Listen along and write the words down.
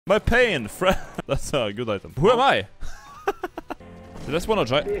My pain, friend. That's a good item. Who am I? Did I spawn a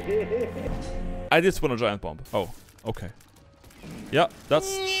giant? I did spawn a giant bomb. Oh, okay. Yeah,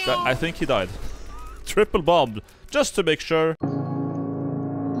 I think he died. Triple bombed, just to make sure.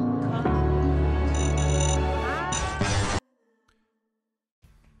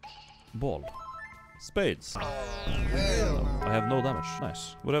 Ball. Spades. I have no damage.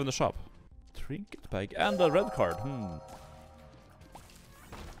 Nice. What do I have in the shop? Trinket bag and a red card.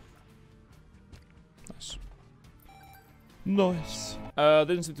 Nice. Nice.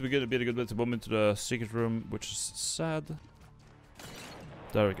 Didn't seem to be a good bit to bomb into the secret room, which is sad.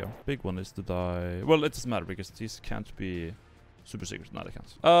 There we go. Big one is to die. Well, it doesn't matter because these can't be super secret. No, they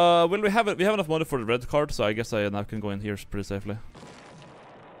can't. Well, we have enough money for the red card, so I guess I now can go in here pretty safely.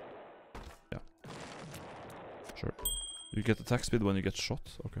 Yeah. Sure. You get attack speed when you get shot.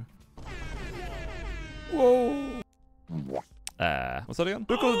 Okay. Whoa. What's that again?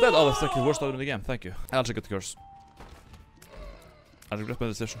 Look of the dead. Oh, that's like the worst item in the game. Thank you. I'll check out the curse. I regret my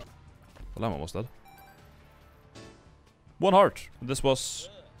decision. Well, I'm almost dead. 1 heart. This was...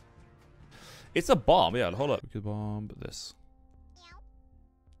 It's a bomb. Yeah, hold up. We could bomb this.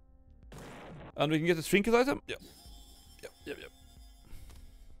 And we can get the trinket item. Yep.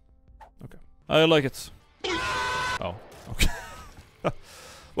 Okay. I like it. Oh, okay.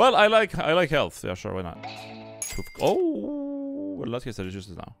 Well, I like health. Yeah, sure, why not? Oh, well, in that case I just use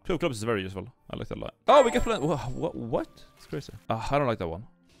it now. 2 of clubs is very useful. I like that a lot. Oh, we get what? It's crazy. I don't like that one.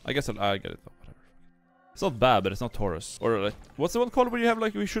 I guess I get it though. Whatever. It's not bad, but it's not Taurus. Or like, what's the one called where you have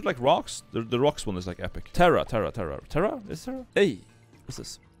like we shoot like rocks? The rocks one is like epic. Terra. Is Terra? Hey, what's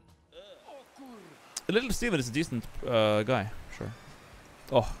this? Little Steven is a decent guy. Sure.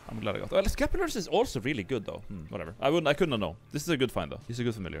 Oh, I'm glad I got that. Well, Scapulars is also really good though. Whatever. I couldn't know. This is a good find though. He's a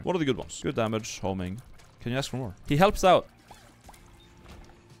good familiar. What are the good ones? Good damage, homing. Can you ask for more? He helps out.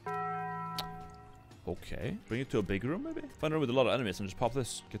 Okay. Bring it to a big room maybe? Find a room with a lot of enemies and just pop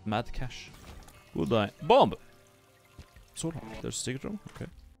this. Get mad cash. We'll die. Bomb! So long. There's a secret room. Okay.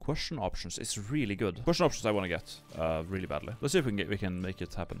 Question options is really good. Question options I want to get really badly. Let's see if we can make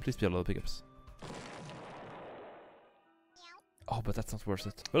it happen. Please be a lot of pickups. Oh, but that's not worth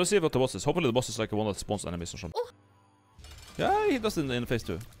it. But let's see what the boss is. Hopefully the boss is like the one that spawns enemies or something. Yeah, he does in phase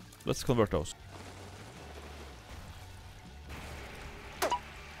 2. Let's convert those.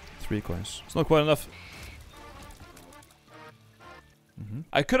 3 coins. It's not quite enough.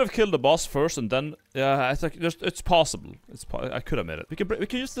 I could have killed the boss first and then... Yeah, it's like... It's possible. I could have made it. We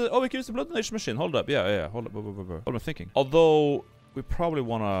can use the... Oh, we can use the blood donation machine. Hold up. Yeah. Hold up. What am I thinking? Although, we probably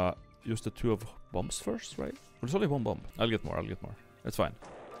want to use the 2 of bombs first, right? There's only 1 bomb. I'll get more. It's fine.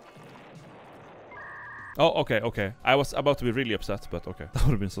 Oh, okay. I was about to be really upset, but okay. That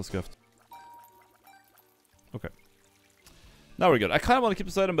would have been so scuffed. Okay. Now we're good. I kind of want to keep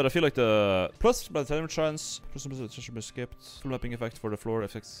this item, but I feel like the plus by the time chance, plus should be skipped. Full mapping effect for the floor,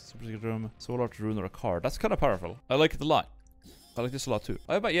 effects, super secret room, solar art rune or a card. That's kind of powerful. I like it a lot. I like this a lot too.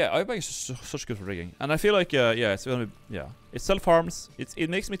 I buy is such good for rigging, and I feel like it's gonna be it self harms. It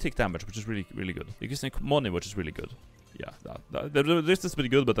makes me take damage, which is really good. It gives me money, which is really good. Yeah, this is pretty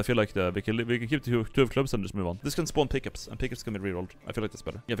good, but I feel like we can keep the 2 of clubs and just move on. This can spawn pickups, and pickups can be rerolled. I feel like that's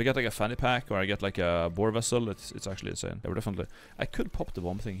better. Yeah, if I get like a fanny pack or I get like a boar vessel, it's actually insane. Yeah, we're definitely. I could pop the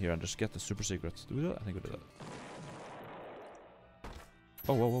bomb thing here and just get the super secret. Do we do that? I think we do that.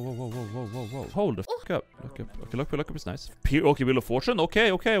 Oh, whoa. Hold the fuck up. Look up is nice. Okay, Wheel of Fortune.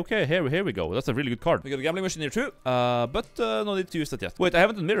 Okay. Here we go. That's a really good card. We got a gambling machine here too. But no need to use that yet. Wait, I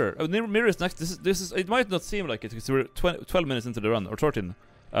haven't done mirror. Mirror is next. This is. It might not seem like it because we're 12 minutes into the run or 13.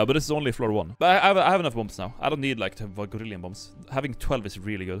 But this is only floor 1. But I have enough bombs now. I don't need like to have a gorillion bombs. Having 12 is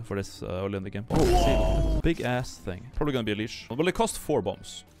really good for this early in the game. Oh, see, big ass thing. Probably gonna be a leash. Well, it costs 4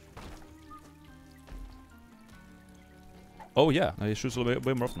 bombs. Oh yeah, he shoots way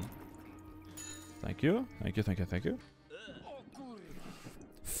more often. Thank you.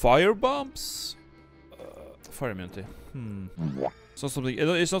 Fire bombs? Fire immunity. It's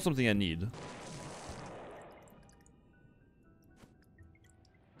not something I need.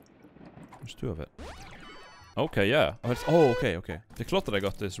 There's 2 of it. Okay, yeah. Okay. The cloth that I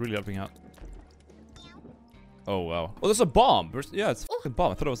got is really helping out. Oh wow. Oh, there's a bomb. Yeah, it's a fucking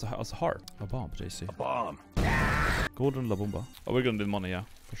bomb. I thought it was a heart. A bomb, JC. A bomb. Golden La Bomba. Oh, we're gonna need money, yeah,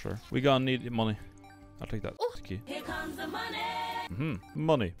 for sure. We're gonna need money. I'll take that. Key. Here comes the money.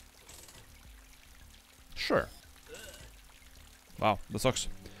 Money. Sure. Wow, that sucks.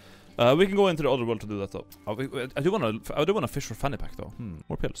 We can go into the other world to do that though. I do wanna fish for fanny pack though.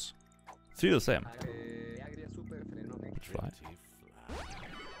 More pills. 3 the same. Which fly?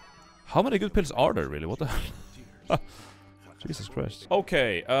 How many good pills are there really? What the hell? Jesus Christ.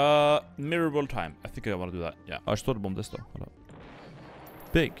 Okay, mirror world time. I think I want to do that. Yeah. I should bomb this though. Hold up.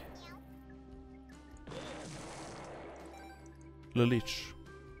 Big. Little leech.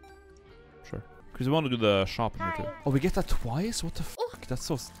 Sure. Because we want to do the shop in here too. Oh, we get that twice? What the fuck? That's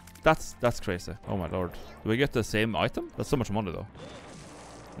so... That's crazy. Oh my lord. Do we get the same item? That's so much money though.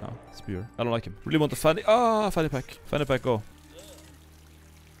 No, spear. I don't like him. Really want the fanny... Ah, fanny pack. Fanny pack, go.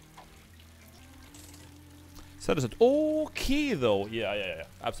 Set is it. Okay though. Yeah.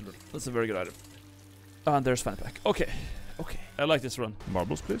 Absolutely. That's a very good item. And there's fanny pack. Okay. Okay. I like this run.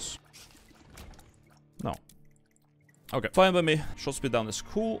 Marbles, please. No. Okay. Fine by me. Shot speed down is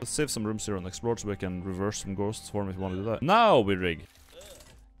cool. Let's save some rooms here and explore so we can reverse some ghosts for me if you want to do that. Now we rig.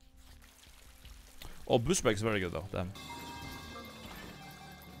 Oh, boost bag is very good though. Damn.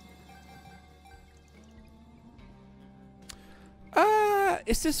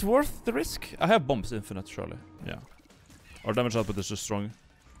 Is this worth the risk? I have bombs infinite, surely. Yeah. Our damage output is just strong.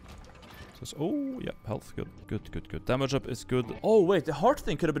 So, oh, yeah, health, good. Good. Damage up is good. Oh, wait, the heart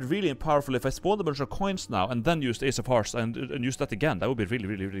thing could have been really powerful if I spawned a bunch of coins now and then used Ace of Hearts and used that again. That would be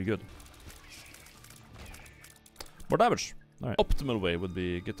really good. More damage. Alright. Optimal way would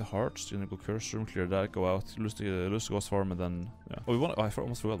be get the hearts, go curse room, clear that, go out, lose the ghost farm, and then, yeah. Oh, we want. Oh, I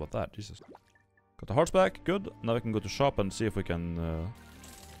almost forgot about that. Jesus. Got the hearts back. Good. Now we can go to shop and see if we can.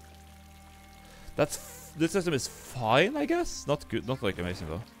 This system is fine, I guess. Not good. Not like amazing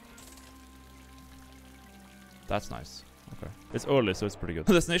though. That's nice. Okay. It's early, so it's pretty good.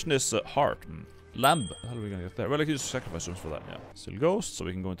 The destination is heart. Lamb. How are we gonna get there? Well, I can use sacrifice rooms for that. Yeah. Still ghost, so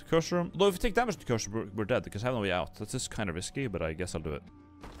we can go into curse room. Although if we take damage to curse room, we're dead because I have no way out. That's just kind of risky, but I guess I'll do it.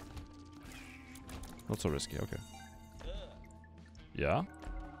 Not so risky. Okay. Yeah.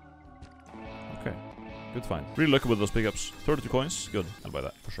 Okay. Good find. Really lucky with those pickups. 32 coins. Good. I'll buy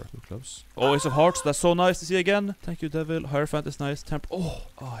that for sure. 2 clubs. Oh, Ace of Hearts. That's so nice to see again. Thank you, Devil. Hierophant is nice. Oh,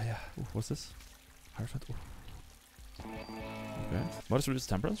 yeah. Ooh, what's this? Hierophant. Ooh. Okay. What is reduced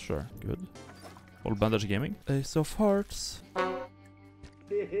temperance? Sure. Good. Old bandage gaming. Ace of Hearts.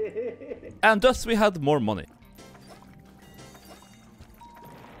 And thus we had more money.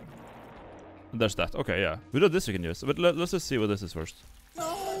 There's that. Okay, yeah. We do this we can use. But let's just see what this is first.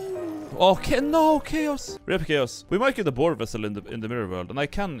 Okay, no chaos. Rip chaos. We might get the boar vessel in the mirror world, and I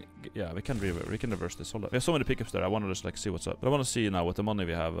can, yeah, we can reverse this. Hold up. We have so many pickups there. I want to just like see what's up. But I want to see now with the money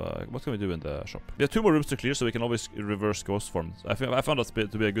we have. What can we do in the shop? We have 2 more rooms to clear, so we can always reverse ghost form. I found that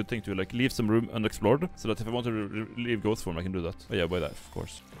to be a good thing to like leave some room unexplored, so that if I want to leave ghost form, I can do that. Oh yeah, buy that, of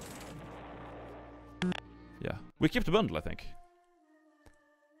course. Yeah, we keep the bundle. I think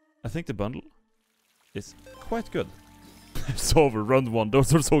the bundle is quite good. It's over. Round 1.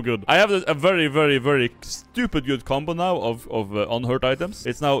 Those are so good. I have a very stupid good combo now of unhurt items.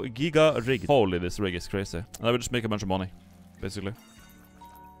 It's now Giga Rig. Holy, this rig is crazy. And I will just make a bunch of money, basically.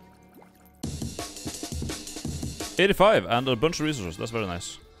 85 and a bunch of resources. That's very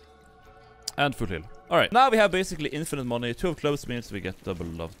nice. And full heal. Alright, now we have basically infinite money. 2 of clubs means we get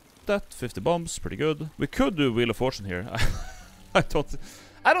double of that. 50 bombs, pretty good. We could do Wheel of Fortune here.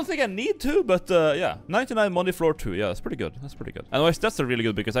 I don't think I need to, but yeah, 99 money floor 2. Yeah, that's pretty good. That's pretty good. And my stats are really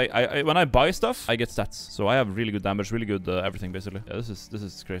good because I when I buy stuff, I get stats. So I have really good damage, really good everything basically. Yeah, this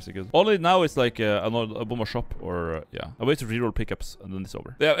is crazy good. Only now it's like a bomber shop or yeah, a way to reroll pickups and then it's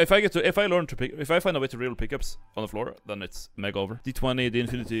over. Yeah, if I find a way to reroll pickups on the floor, then it's mega over. D20, the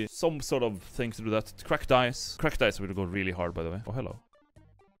infinity, some sort of things to do that. Crack dice. Crack dice will go really hard, by the way. Oh, hello.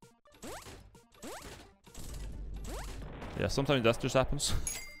 Yeah, sometimes that just happens.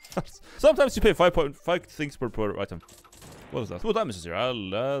 Sometimes you pay 5.5 things per item. What is that? 2 damages here.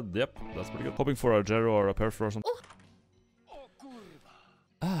 Yep, that's pretty good. Hoping for a Gero or a Perfor or something.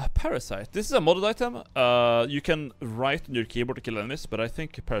 Parasite. This is a modded item. You can write on your keyboard to kill enemies, but I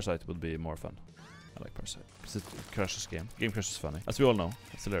think Parasite would be more fun. I like Parasite because it crashes game. Game crash is funny, as we all know.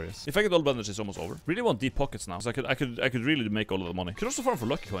 It's hilarious. If I get all bandages, it's almost over. Really want deep pockets now, so I could really make all of the money. Could also farm for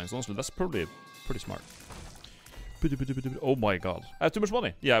lucky coins. Honestly, that's probably pretty smart. Oh my god. I have too much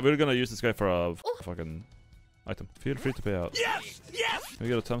money. Yeah, we're gonna use this guy for a fucking item. Feel free to pay out. Yes! Yes! Can we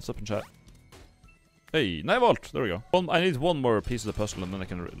get a thumbs up in chat? Hey, 9 volt. There we go. I need 1 more piece of the puzzle and then I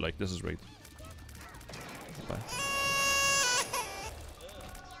can, like, this is rigged. Bye.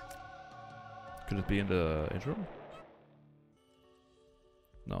 Could it be in the intro room?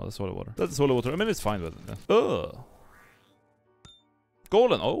 No, that's holy water. That's holy water. I mean, it's fine with it. Yeah. Ugh.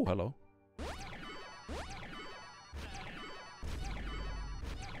 Golden. Oh, hello.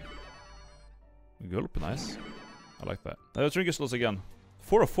 Gulp, nice. I like that. Let's drink slots again.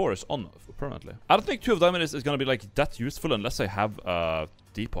 4 of 4 is on permanently. I don't think 2 of diamond is gonna be like that useful unless I have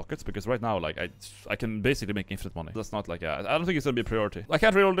deep pockets, because right now like I can basically make infinite money. That's not like I don't think it's gonna be a priority. I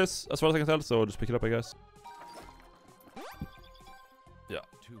can't reroll this as far as I can tell, so just pick it up, I guess. Yeah,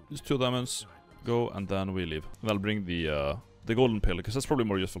 just 2 diamonds, go, and then we leave. And I'll bring the golden pill, because that's probably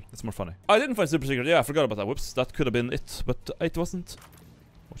more useful. It's more funny. I didn't find super secret. Yeah, I forgot about that. Whoops, that could have been it, but it wasn't.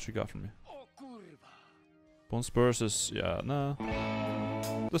 What you got from me? Bone spurs is, yeah, nah.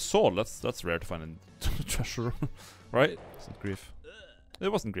 The soul, that's rare to find in treasure, right? It's not grief. It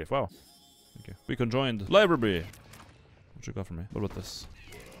wasn't grief. Wow. Okay, we conjoined library. What you got from me? What about this?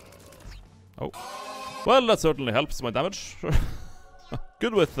 Oh, well, that certainly helps my damage.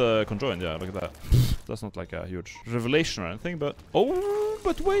 Good with conjoined, yeah, look at that. That's not like a huge revelation or anything, but... Oh,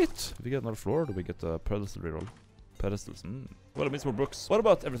 but wait! If we get another floor, do we get a pedestal reroll? Pedestals, Well, it means more books. What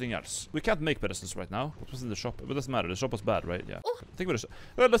about everything else? We can't make pedestals right now. What was in the shop? But it doesn't matter, the shop was bad, right? Yeah. I think we're just...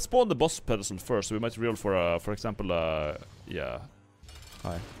 Well, let's spawn the boss pedestal first, so we might reroll for example, yeah.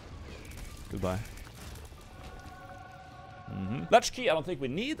 Hi. Goodbye. Latch key, I don't think we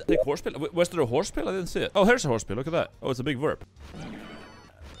need. Take horse pill. Was there a horse pill? I didn't see it. Oh, here's a horse pill. Look at that. Oh, it's a big verb.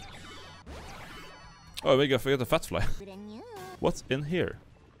 Oh, we got the fat fly. What's in here?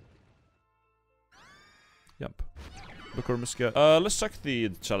 Yep. Let's check the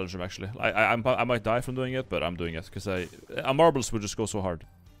challenge room actually. I might die from doing it, but I'm doing it because marbles would just go so hard.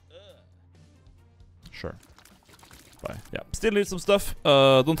 Sure. Bye. Yeah. Still need some stuff.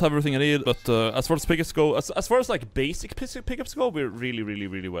 Don't have everything I need, but as far as pickups go, as far as like basic pickups go, we're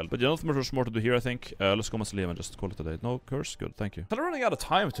really well. But you know, much more to do here, I think. Let's go Mausoleum and just call it a day. No curse? Good, thank you. I'm running out of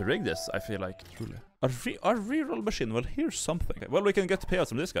time to rig this, I feel like. Truly. Our reroll machine, well, here's something. Okay, well, we can get the payouts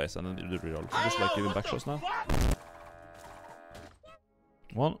from these guys and then do the reroll. Just like giving back shots now.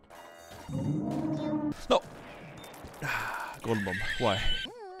 1. No! Golden bomb. Why?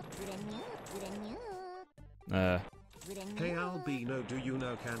 Hey Albino, do you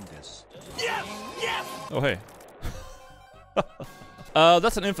know Candice? Yes! Yes! Oh, hey.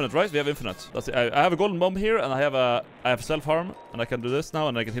 That's an infinite, right? We have infinite. That's it. I have a golden bomb here, and I have self-harm, and I can do this now,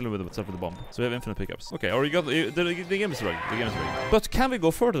 and I can heal him with the bomb. So we have infinite pickups. Okay, or you got the game is rigged. The game is rigged. But can we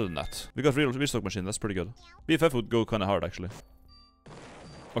go further than that? We got real restock machine. That's pretty good. BFF would go kind of hard actually.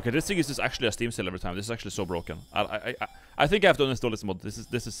 Okay, this thing is just actually a Steam sale every time. This is actually so broken. I think I have to uninstall this mod.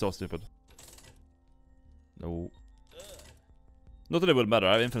 This is so stupid. No. Not that it would matter.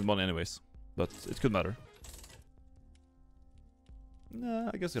 I have infinite money anyways, but it could matter. Nah,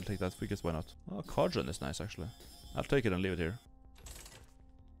 I guess I'll take that. Because why not? Oh, card is nice actually. I'll take it and leave it here.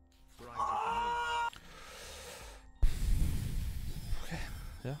 Okay.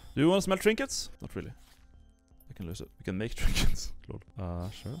 Yeah. Do you want to smell trinkets? Not really. I can lose it. We can make trinkets.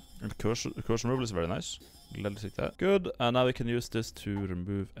 Sure. And curse removal is very nice. Let's take that. Good. And now we can use this to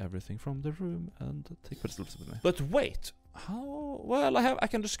remove everything from the room and take pedestals with me. But wait. How? Well, I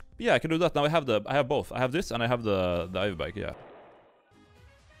can just, yeah, I can do that. Now I have both. I have this and I have the ivy bag, yeah.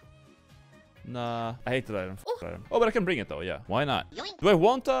 Nah, I hate that item. Item. Oh, but I can bring it though, yeah. Why not? Do I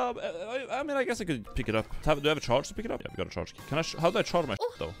want I mean, I guess I could pick it up. Do I have a charge to pick it up? Yeah, we got a charge key. Can I how do I charge my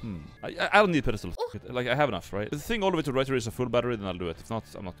though? I don't need pedestals. Like, I have enough, right? The thing all the way to right here is a full battery, then I'll do it. If not,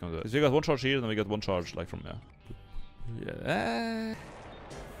 I'm not gonna do it. So we got one charge here, then we got one charge, like, from, yeah.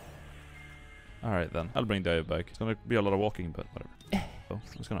 Alright then, I'll bring the ivy back. It's gonna be a lot of walking, but whatever. Oh,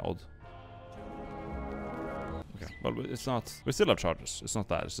 it's kinda odd. Okay, well, it's not... We still have charges. It's not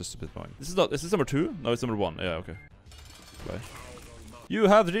that, it's just a bit annoying. This is not... Is this number 2? No, it's number 1. Yeah, okay. Bye. You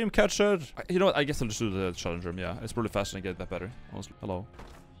have Dreamcatcher! You know what, I guess I'll just do the challenge room, yeah. It's probably faster and get that better, honestly. Hello.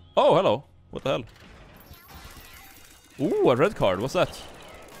 Oh, hello! What the hell? Ooh, a red card. What's that?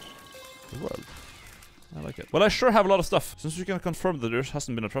 The world. I like it. Well, I sure have a lot of stuff. Since we can confirm that there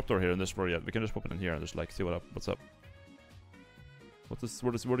hasn't been a trapdoor here in this floor yet, we can just pop it in here and just like see what's up.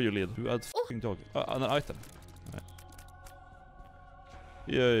 Where do you lead? Who adds f***ing dog? An item. Right.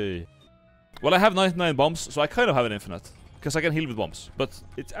 Yay. Well, I have 99 bombs, so I kind of have an infinite. Because I can heal with bombs. But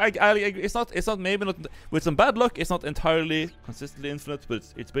it's not maybe not with some bad luck, it's not entirely consistently infinite, but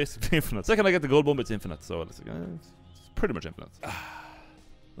it's basically infinite. Second I get the gold bomb, it's infinite, so it's pretty much infinite.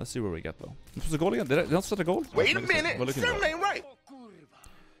 Let's see where we get though. This was a goal again? Did I not set a goal? Wait a minute! Something ain't right!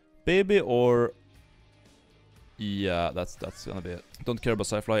 Baby or... Yeah, that's gonna be it. Don't care about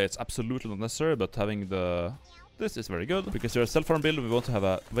sci-fly, it's absolutely not necessary, but having the... This is very good, because you're a self-farm build, we want to have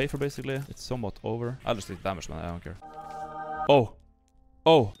a wafer basically. It's somewhat over. I'll just take damage, man, I don't care. Oh!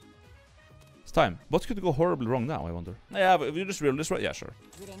 Oh! It's time. What could go horribly wrong now, I wonder? Yeah, but if you just real this right, yeah, sure.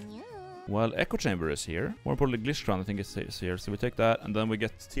 Well, Echo Chamber is here. More importantly, Glitch Crown I think is here, so we take that, and then we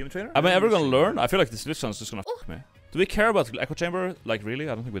get Team Trainer. Am I ever gonna learn? I feel like this Glitch Crown is just gonna f*** me. Do we care about echo chamber? Like, really?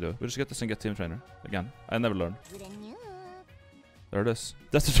 I don't think we do. We just get this and get team trainer. Again. I never learn. There it is.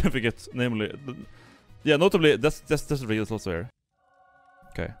 Death certificate, namely. Yeah, notably, that's certificate is also here.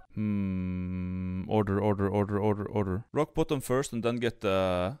 Okay. Order. Rock bottom first and then get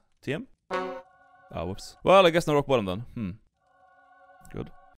the TM? Ah, whoops. Well, I guess no rock bottom then.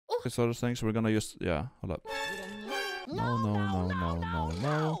 Good. Okay, so those things we're gonna use. Yeah, hold up.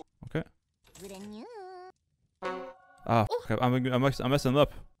 No. Okay. Ah, okay. I'm messing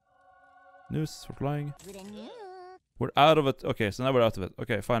up. News for flying. We're out of it. Okay, so now we're out of it.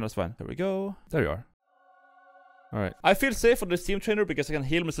 Okay, fine, that's fine. There we go. There you are. Alright. I feel safe on this team trainer because I can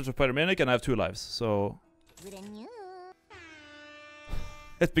heal myself with Pyromaniac and I have 2 lives, so...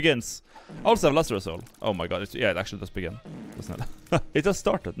 It begins. I also have Lazarus Soul. Oh my god, yeah, it actually does begin. Doesn't it? It just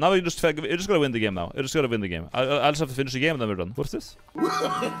started. Now you just gotta win the game now. You just gotta win the game. I'll just have to finish the game and then we're done. What's this?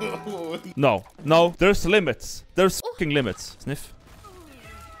 No. No, there's limits. There's fucking limits. Sniff.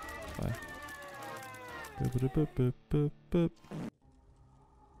 Bye.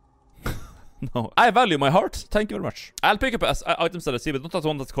 No. I value my heart. Thank you very much. I'll pick up items that I see, but not that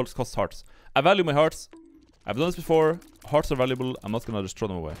one that costs hearts. I value my hearts. I've done this before. Hearts are valuable. I'm not gonna just throw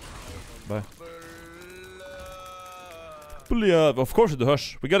them away. Bye. Of course we do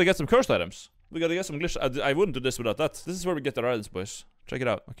Hush. We gotta get some cursed items. We gotta get some glitch. I wouldn't do this without that. This is where we get the items, boys. Check it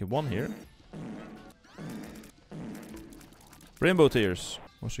out. Okay, one here. Rainbow tears.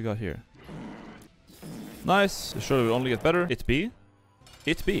 What you got here? Nice. Sure, will only get better. It be.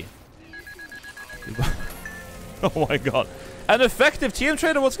 Oh my god. An effective team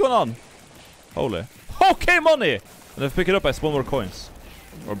trainer. What's going on? Holy. Okay, money! And if I pick it up, I spawn more coins.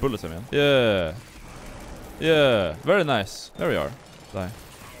 Or bullets, I mean. Yeah. Yeah. Very nice. There we are. Die.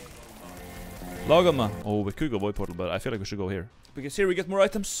 Lagama. Oh, we could go void portal, but I feel like we should go here. Because here we get more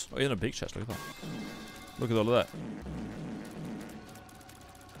items. Oh, in a big chest. Look at that. Look at all of that.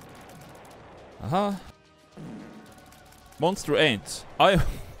 Uh-huh. Monster ain't.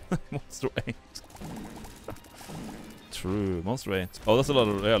 Monster ain't. True. Monster ain't. Oh, that's a lot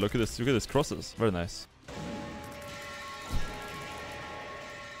of... Yeah, look at this. Look at this crosses. Very nice.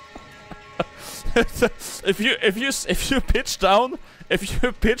 if you pitch down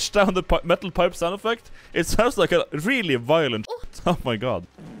the metal pipe sound effect, it sounds like a really violent. Oh my god.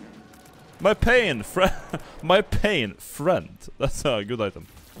 My pain friend. That's a good item.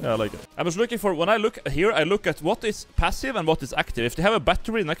 Yeah, I like it. I was looking for, when I look here, I look at what is passive and what is active. If they have a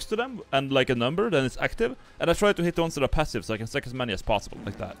battery next to them and like a number, then it's active. And I try to hit the ones that are passive so I can stack as many as possible,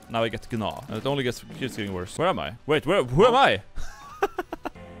 like that. Now I get Gnaw, and it only keeps getting worse. Where am I? Wait, who am I?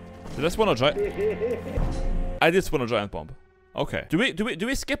 Did I spawn a giant? I did spawn a giant bomb. Okay. Do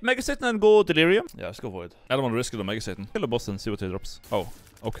we skip Mega Satan and go Delirium? Yeah, let's go Void. I don't want to risk it on Mega Satan. Kill the boss and see what he drops. Oh,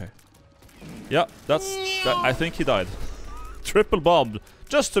 okay. Yeah, I think he died. Triple bombed,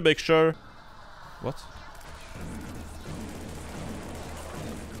 just to make sure. What?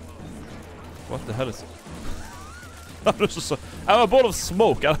 What the hell is it? I'm a ball of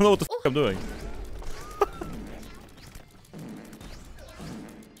smoke. I don't know what the fuck I'm doing.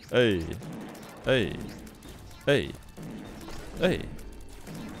 Hey. Hey. Hey. Hey.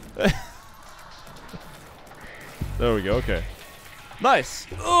 There we go, okay. Nice!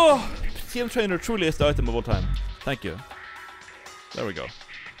 Oh! TM Trainer truly is the item of all time. Thank you. There we go.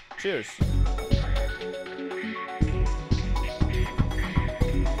 Cheers.